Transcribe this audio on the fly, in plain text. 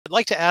I'd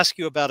like to ask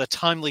you about a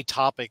timely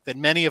topic that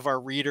many of our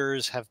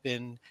readers have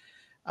been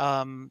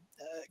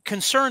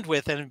concerned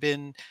with and have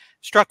been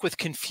struck with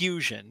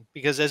confusion,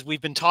 because as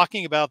we've been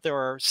talking about, there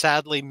are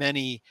sadly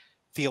many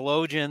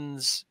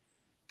theologians,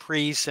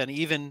 priests, and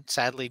even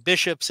sadly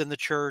bishops in the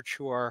church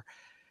who are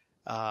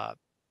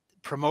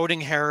promoting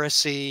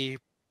heresy,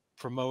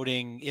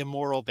 promoting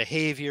immoral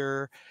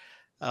behavior.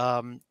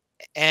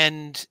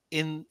 And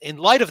in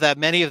light of that,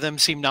 many of them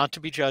seem not to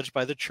be judged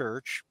by the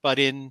church. But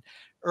in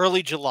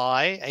early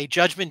July, a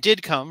judgment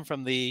did come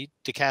from the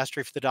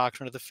Dicastery for the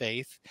Doctrine of the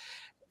Faith,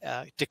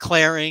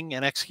 declaring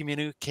an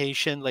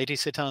excommunication, leti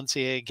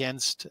sitantiae,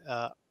 against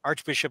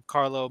Archbishop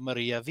Carlo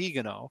Maria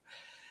Vigano.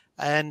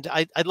 And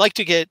I'd like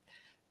to get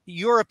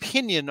your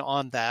opinion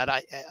on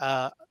that.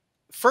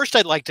 First,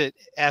 I'd like to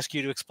ask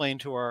you to explain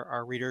to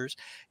our readers,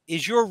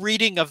 is your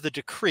reading of the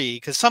decree,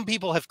 because some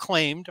people have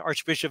claimed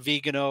Archbishop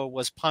Vigano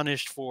was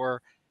punished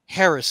for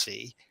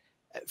heresy.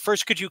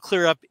 First, could you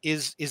clear up,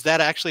 is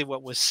that actually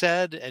what was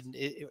said, and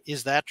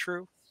is that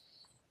true?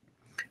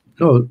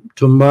 No,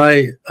 to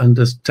my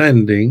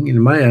understanding,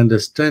 in my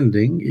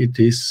understanding, it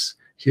is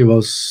he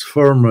was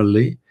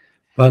formally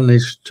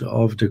punished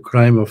of the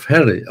crime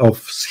of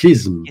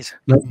schism,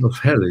 not of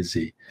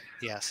heresy.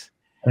 Yes.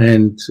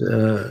 And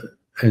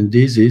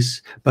this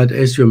is, but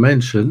as you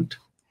mentioned,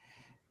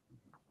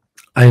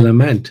 I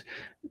lament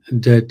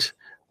that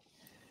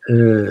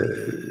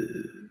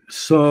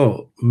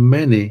so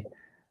many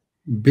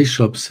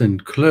bishops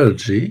and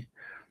clergy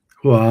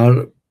who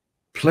are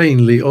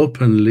plainly,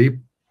 openly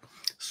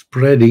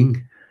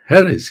spreading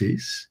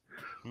heresies,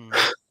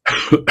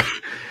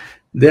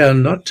 they are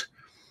not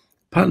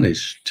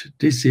punished.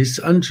 This is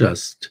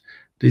unjust.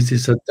 This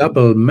is a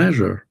double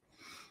measure.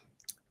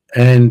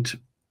 And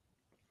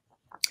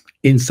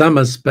in some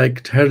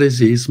aspect,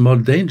 heresy is more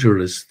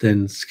dangerous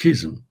than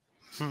schism.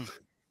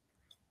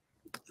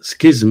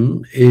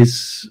 Schism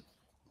is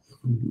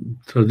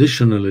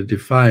traditionally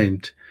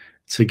defined,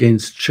 it's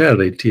against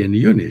charity and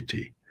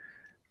unity,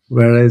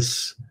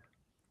 whereas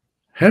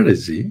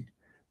heresy,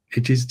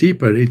 it is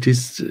deeper. It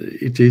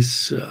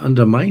is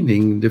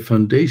undermining the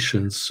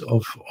foundations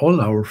of all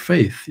our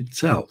faith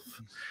itself.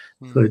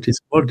 So it is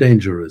more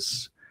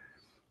dangerous.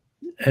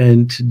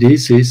 And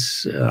this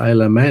is, I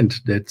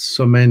lament that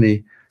so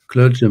many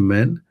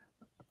clergymen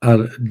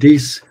are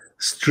this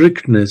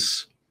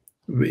strictness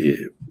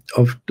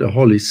of the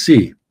Holy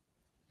See,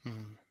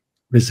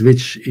 with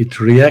which it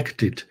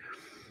reacted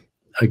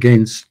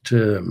against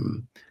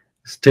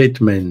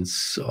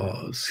statements,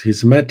 or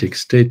schismatic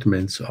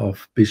statements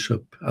of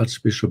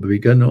Archbishop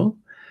Vigano,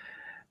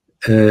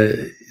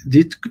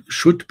 it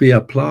should be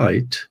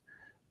applied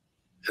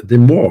the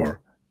more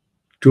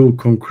to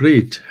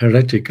concrete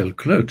heretical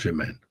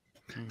clergymen,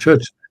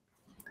 churchmen.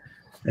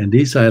 And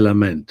this I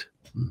lament.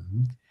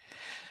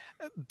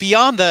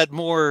 Beyond that,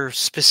 more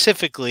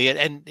specifically,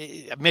 and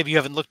maybe you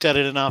haven't looked at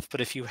it enough,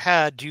 but if you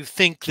had, do you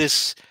think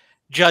this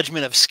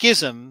judgment of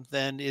schism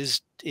then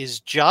is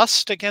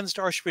just against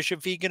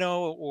Archbishop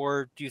Vigano,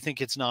 or do you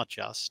think it's not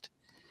just?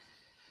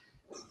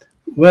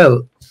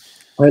 Well,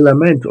 I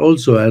lament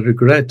also, I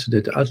regret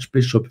that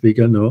Archbishop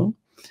Vigano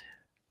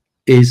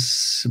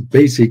is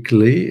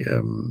basically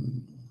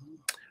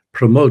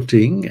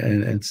promoting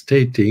and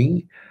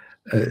stating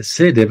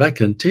sede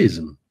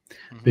vacantism,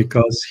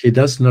 because he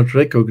does not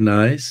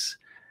recognize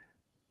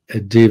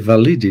the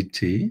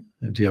validity,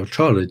 the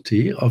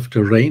authority of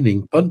the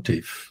reigning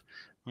pontiff,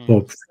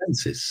 Pope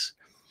Francis,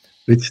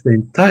 which the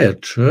entire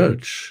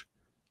church,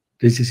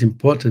 this is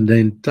important, the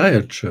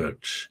entire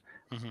church,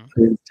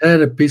 the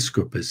entire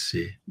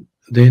episcopacy,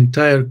 the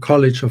entire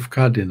college of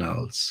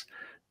cardinals,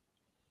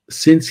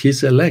 since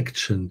his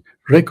election,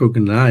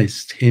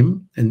 recognized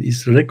him and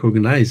is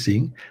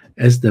recognizing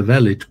as the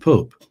valid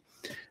pope.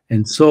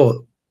 And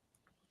so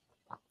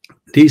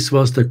this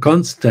was the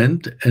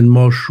constant and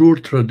more sure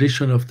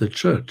tradition of the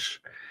church.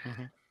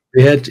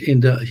 We had in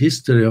the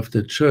history of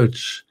the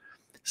church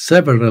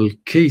several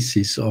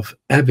cases of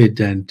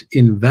evident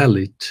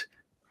invalid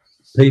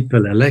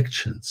papal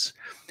elections.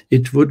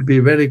 It would be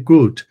very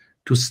good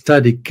to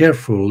study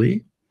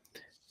carefully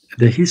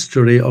the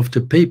history of the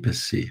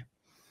papacy.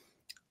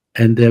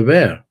 And there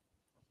were.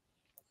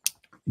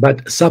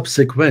 But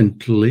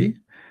subsequently,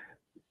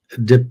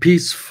 the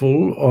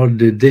peaceful or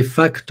the de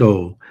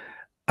facto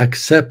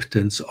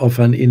acceptance of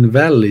an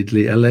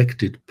invalidly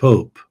elected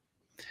pope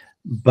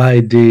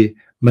by the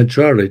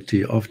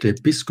majority of the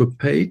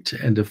episcopate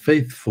and the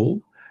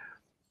faithful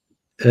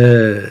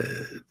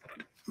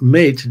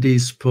made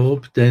this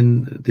pope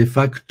then de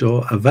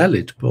facto a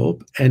valid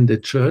pope, and the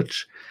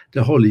church,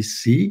 the Holy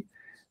See,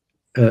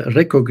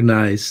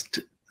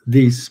 recognized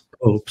these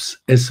popes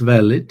as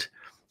valid.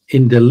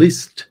 In the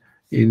list,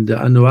 in the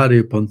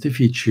Annuario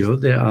Pontificio,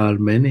 there are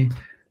many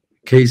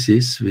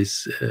cases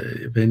with,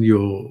 when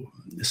you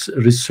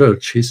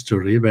research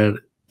history, were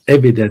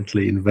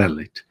evidently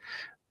invalid.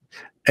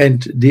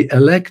 And the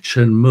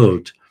election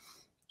mode,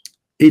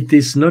 it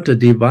is not a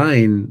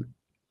divine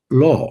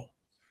law.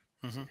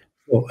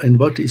 And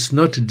what is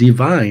not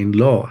divine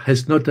law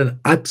has not an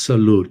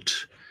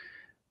absolute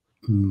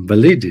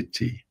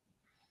validity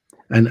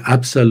and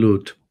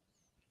absolute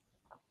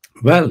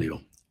value.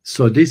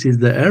 So this is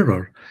the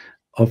error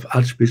of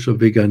Archbishop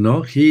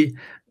Vigano. He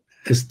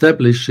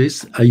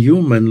establishes a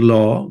human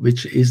law,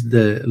 which is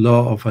the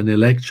law of an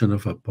election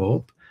of a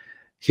pope.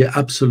 He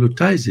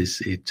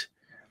absolutizes it.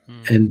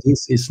 And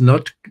this is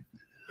not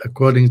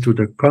according to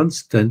the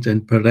constant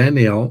and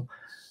perennial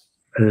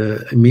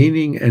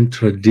meaning and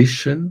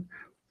tradition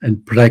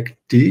and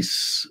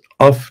practice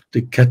of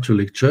the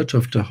Catholic Church,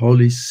 of the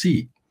Holy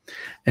See.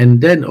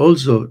 And then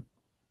also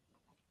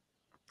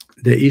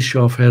the issue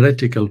of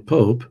heretical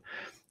pope,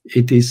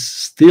 it is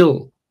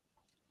still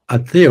a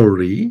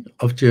theory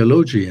of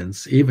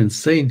theologians, even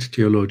saint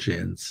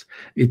theologians.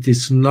 It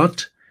is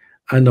not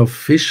an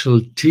official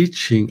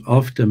teaching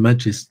of the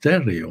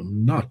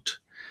magisterium, not.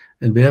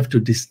 And we have to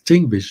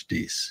distinguish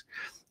this.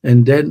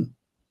 And then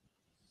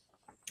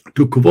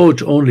to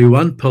quote only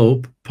one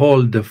pope,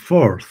 Paul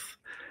IV,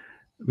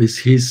 with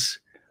his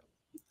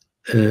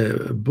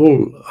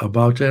bull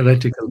about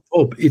heretical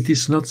pope, it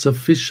is not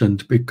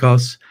sufficient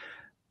because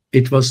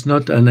it was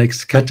not an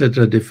ex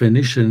cathedra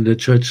definition. The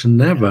church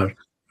never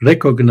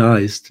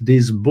recognized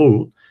this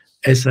bull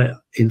as an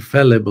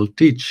infallible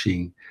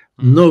teaching.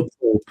 No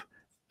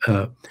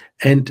pope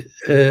and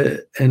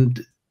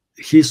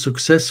his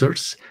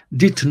successors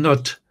did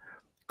not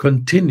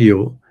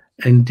continue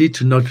and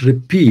did not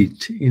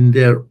repeat in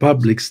their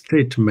public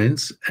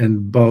statements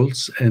and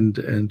bulls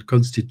and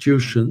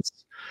constitutions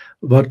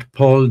what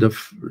Paul the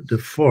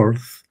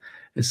IV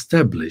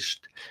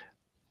established.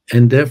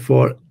 And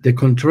therefore, the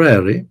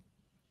contrary,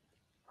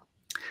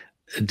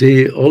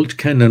 the old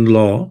canon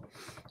law,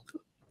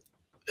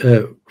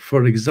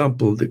 for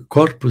example, the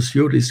Corpus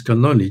Juris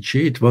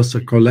Canonici, it was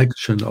a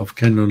collection of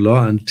canon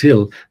law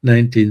until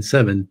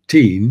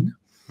 1917,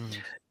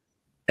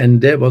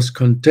 and there was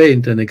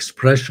contained an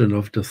expression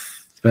of the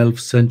 12th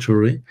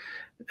century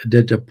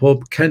that the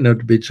Pope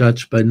cannot be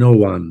judged by no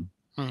one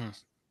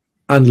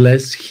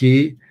unless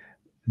he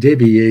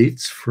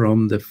deviates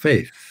from the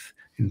faith.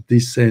 In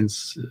this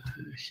sense,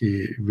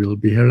 he will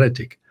be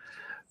heretic.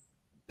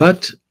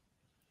 But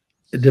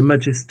the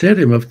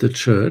magisterium of the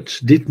church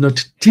did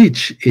not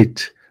teach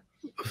it.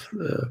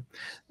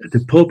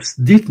 The popes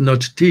did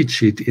not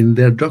teach it in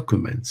their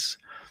documents,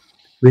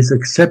 with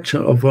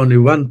exception of only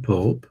one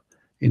pope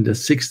in the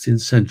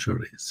 16th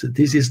century. So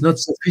this is not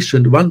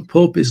sufficient. One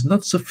pope is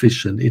not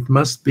sufficient. It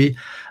must be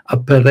a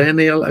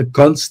perennial, a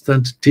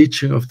constant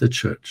teaching of the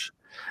church.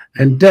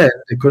 And then,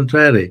 the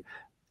contrary,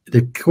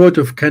 the Code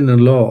of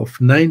Canon Law of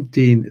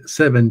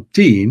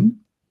 1917,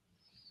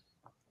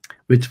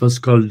 which was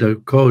called the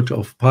Code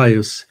of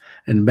Pius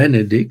and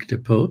Benedict, the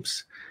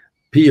popes,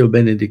 Pio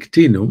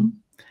Benedictinum,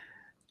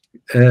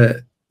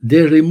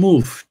 they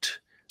removed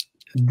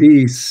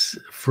this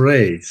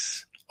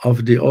phrase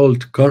of the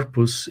old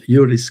Corpus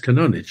Juris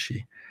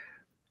Canonici.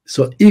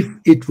 So if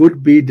it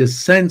would be the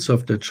sense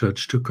of the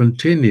church to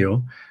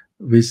continue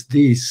with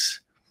this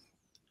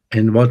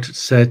and what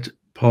said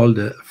Paul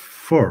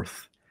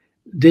IV,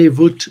 they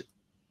would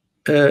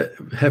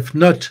have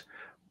not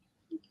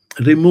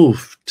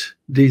removed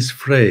this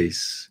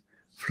phrase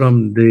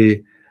from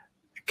the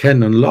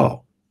canon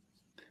law,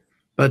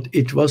 but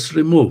it was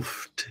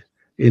removed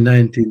in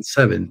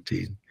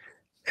 1917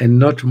 and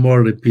not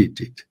more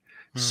repeated.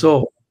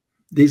 So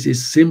this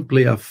is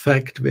simply a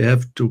fact we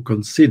have to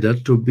consider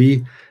to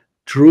be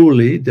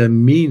truly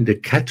the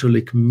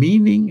Catholic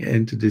meaning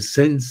and the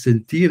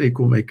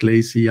sensentiricum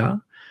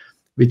ecclesia,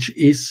 which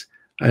is,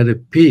 I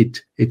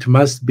repeat, it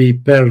must be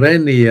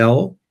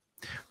perennial,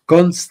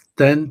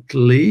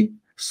 constantly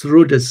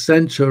through the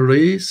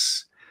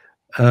centuries,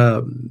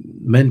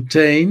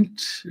 maintained,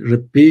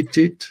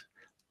 repeated,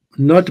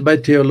 not by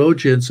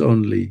theologians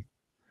only,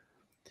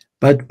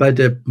 but by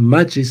the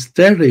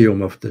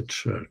magisterium of the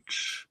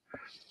church.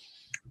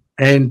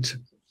 And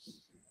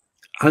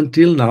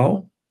until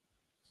now,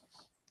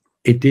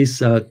 it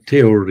is a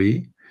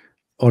theory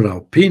or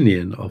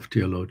opinion of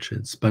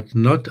theologians, but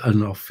not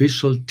an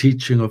official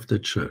teaching of the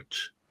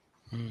church.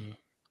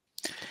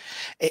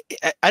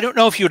 I don't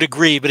know if you would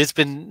agree, but it's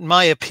been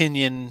my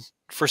opinion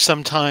for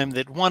some time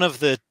that one of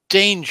the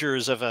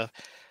dangers of a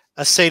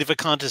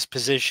sedevacantist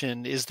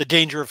position is the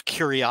danger of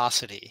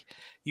curiosity.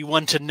 You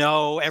want to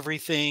know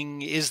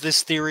everything. Is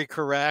this theory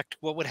correct?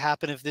 What would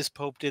happen if this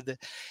pope did that?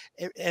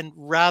 And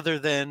rather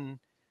than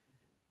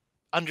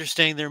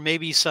understanding there may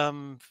be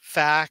some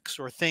facts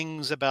or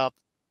things about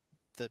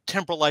the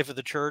temporal life of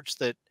the church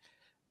that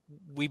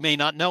we may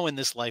not know in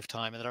this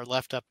lifetime and that are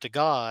left up to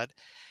God,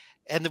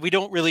 and that we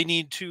don't really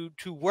need to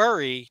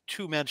worry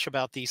too much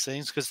about these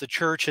things because the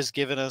church has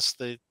given us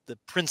the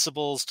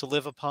principles to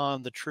live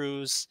upon, the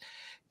truths,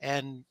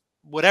 and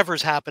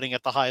whatever's happening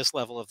at the highest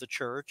level of the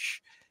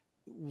church,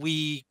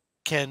 we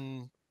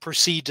can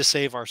proceed to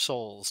save our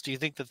souls. Do you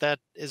think that that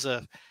is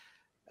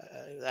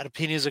that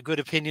opinion is a good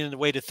opinion and a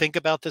way to think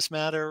about this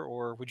matter,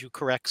 or would you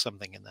correct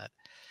something in that?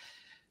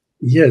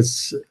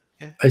 Yes,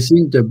 I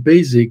think the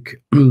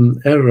basic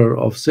error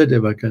of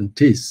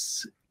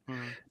sedevacantists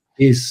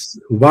is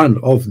one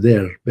of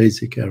their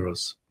basic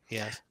errors.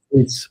 Yes.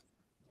 It's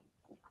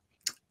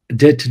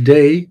that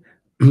they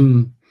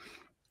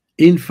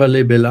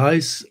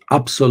infallibilize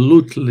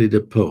absolutely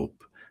the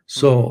Pope.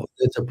 So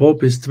that the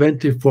Pope is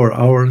 24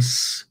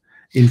 hours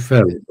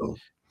infallible.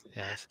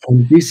 Yes.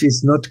 And this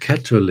is not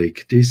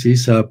Catholic. This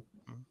is a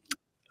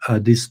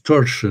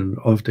distortion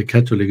of the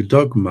Catholic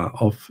dogma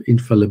of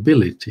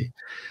infallibility.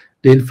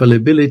 The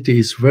infallibility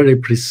is very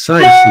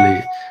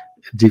precisely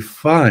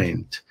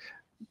defined,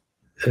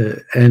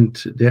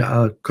 and there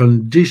are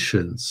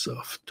conditions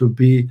to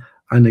be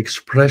an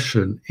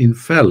expression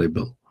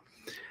infallible.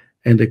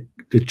 And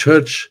the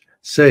Church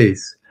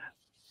says,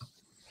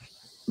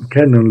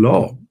 canon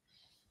law,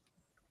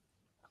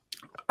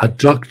 a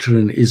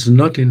doctrine is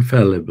not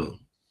infallible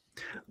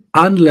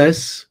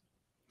unless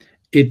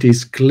it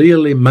is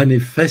clearly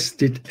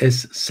manifested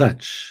as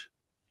such.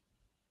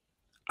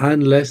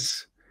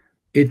 Unless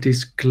it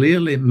is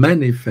clearly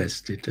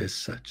manifested as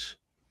such.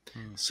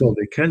 So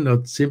we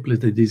cannot simply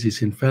say this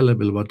is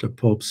infallible what the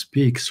Pope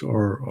speaks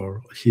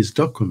or his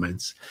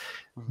documents.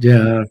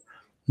 There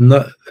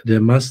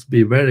must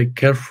be very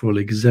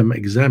carefully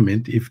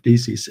examined if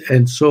this is.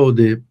 And so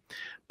the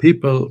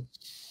people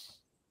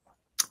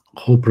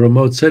who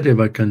promote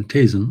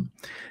sedevacantism,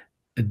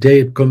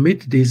 they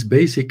commit this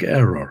basic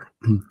error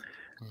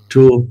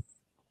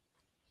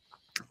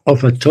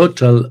of a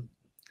total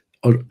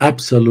or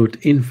absolute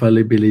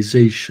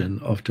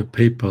infallibilization of the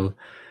papal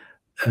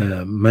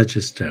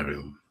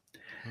magisterium.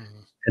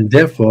 And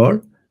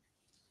therefore,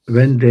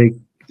 when they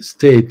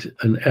state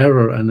an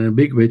error, an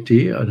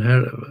ambiguity,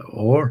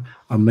 or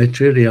a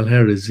material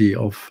heresy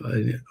of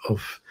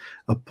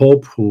a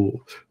pope who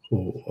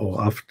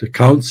or after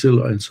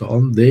council and so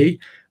on, they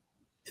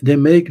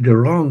make the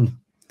wrong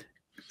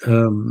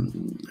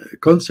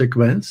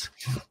consequence.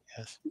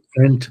 Yes.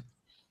 And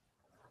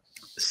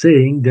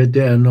saying that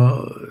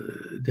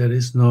there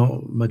is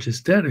no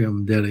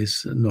magisterium, there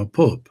is no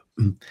pope.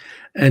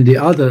 And the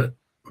other,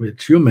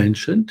 which you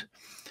mentioned,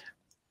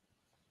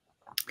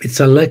 it's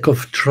a lack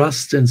of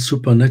trust and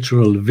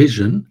supernatural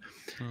vision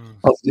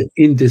of the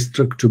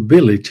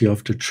indestructibility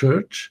of the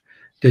Church,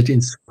 that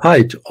in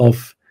spite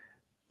of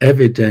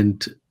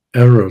evident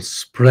errors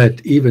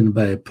spread even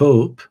by a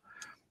pope,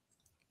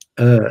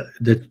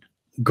 that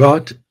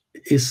God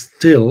is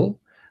still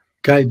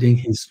guiding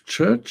his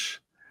Church,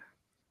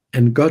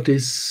 and God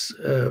is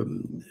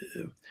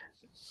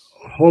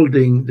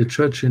holding the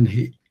Church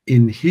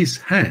in his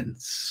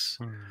hands.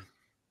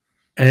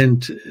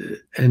 And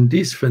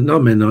this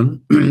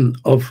phenomenon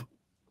of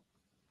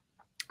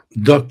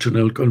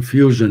doctrinal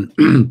confusion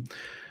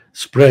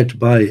spread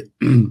by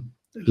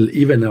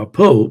even a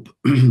pope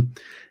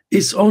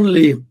is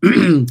only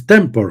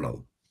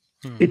temporal.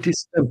 It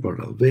is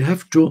temporal. We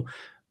have to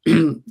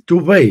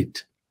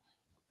wait,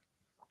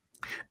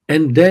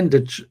 and then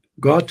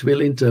God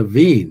will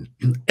intervene,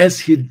 as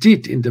he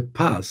did in the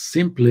past.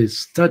 Simply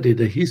study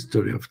the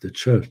history of the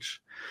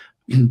Church,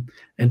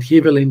 and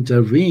he will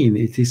intervene.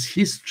 It is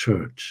his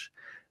Church.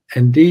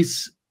 And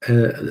these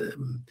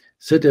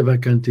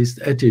sedevacantist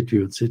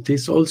attitudes, it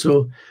is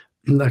also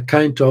a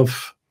kind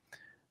of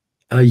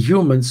a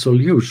human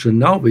solution.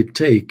 Now we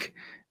take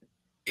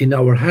in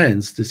our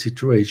hands the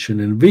situation,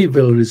 and we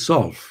will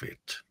resolve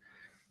it.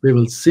 We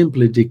will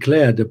simply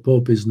declare the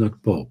Pope is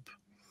not Pope,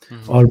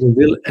 or we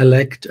will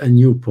elect a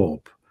new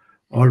Pope,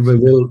 or we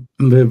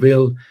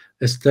will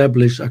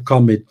establish a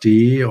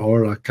committee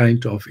or a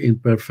kind of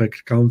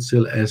imperfect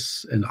council,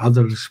 as in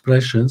other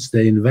expressions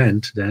they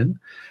invent then.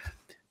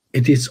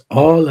 It is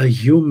all a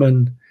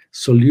human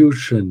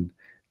solution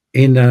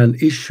in an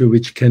issue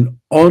which can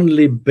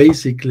only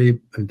basically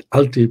and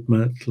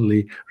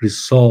ultimately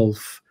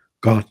resolve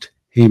God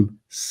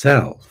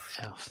himself,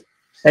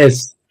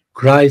 as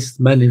Christ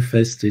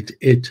manifested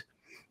it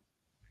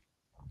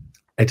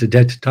at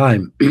that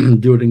time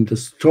during the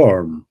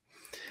storm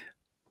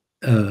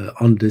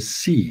on the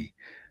sea,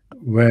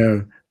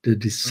 where the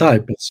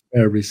disciples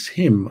were with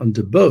him on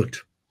the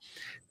boat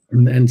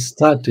and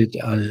started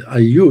a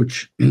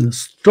huge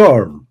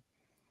storm,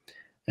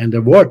 and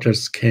the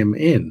waters came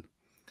in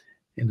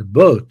the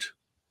boat,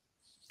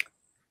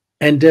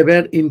 and they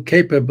were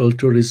incapable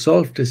to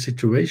resolve the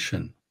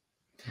situation.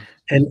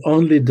 And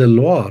only the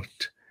Lord,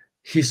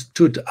 he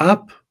stood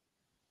up.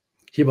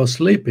 He was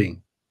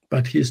sleeping,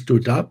 but he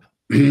stood up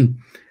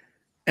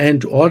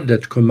and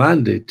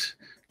commanded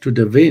to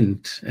the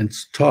wind and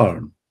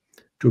storm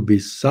to be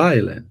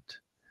silent.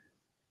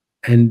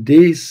 And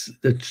this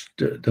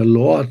the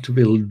Lord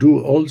will do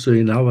also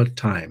in our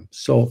time.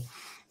 So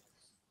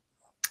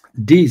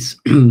these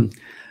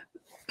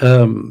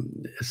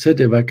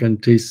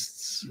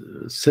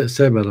sedevacantists,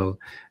 several,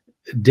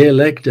 they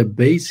lack the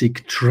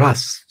basic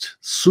trust,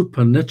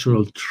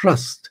 supernatural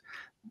trust,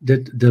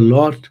 that the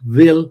Lord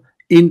will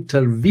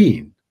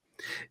intervene.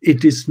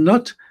 It is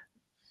not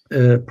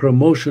a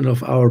promotion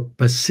of our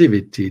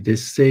passivity.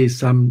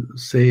 Some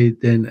say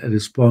then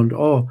respond,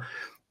 oh,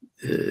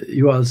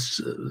 you are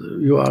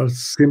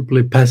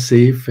simply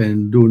passive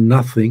and do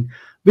nothing.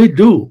 We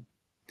do.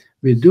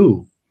 We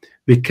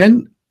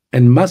can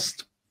and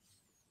must,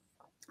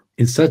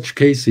 in such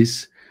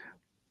cases,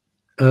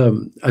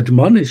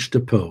 admonish the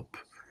Pope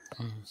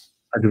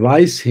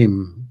advise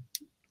him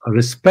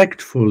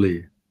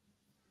respectfully,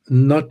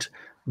 not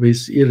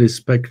with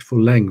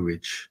irrespectful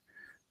language,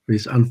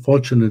 which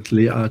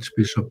unfortunately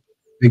Archbishop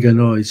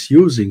Vigano is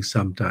using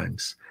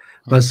sometimes,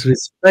 but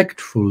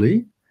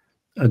respectfully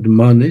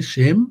admonish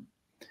him,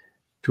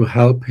 to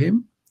help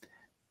him,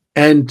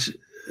 and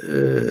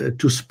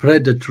to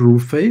spread the true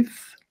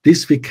faith.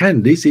 This we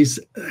can, this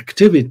is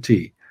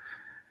activity.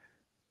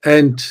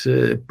 And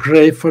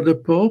pray for the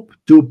Pope,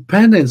 do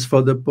penance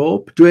for the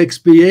Pope, do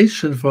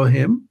expiation for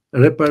him,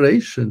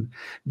 reparation.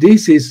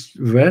 This is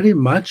very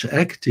much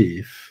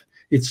active.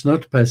 It's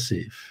not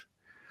passive.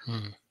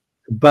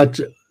 But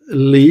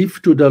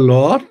leave to the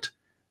Lord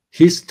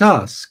his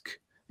task.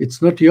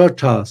 It's not your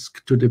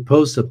task to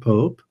depose the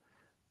Pope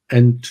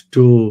and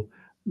to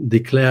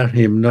declare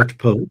him not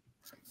Pope.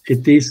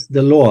 It is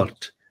the Lord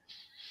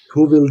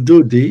who will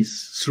do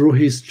this through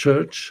his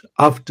church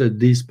after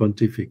this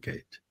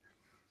pontificate.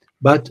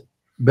 But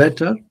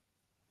better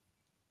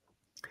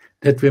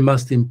that we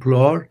must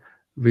implore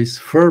with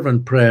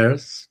fervent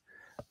prayers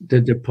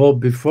that the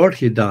Pope, before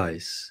he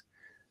dies,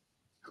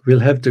 will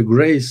have the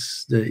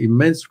grace, the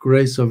immense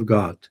grace of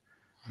God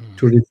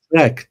to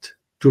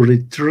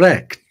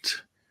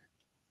retract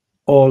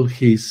all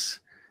his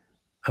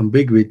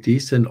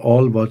ambiguities and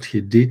all what he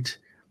did,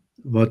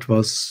 what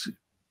was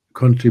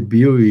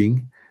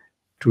contributing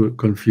to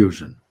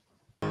confusion.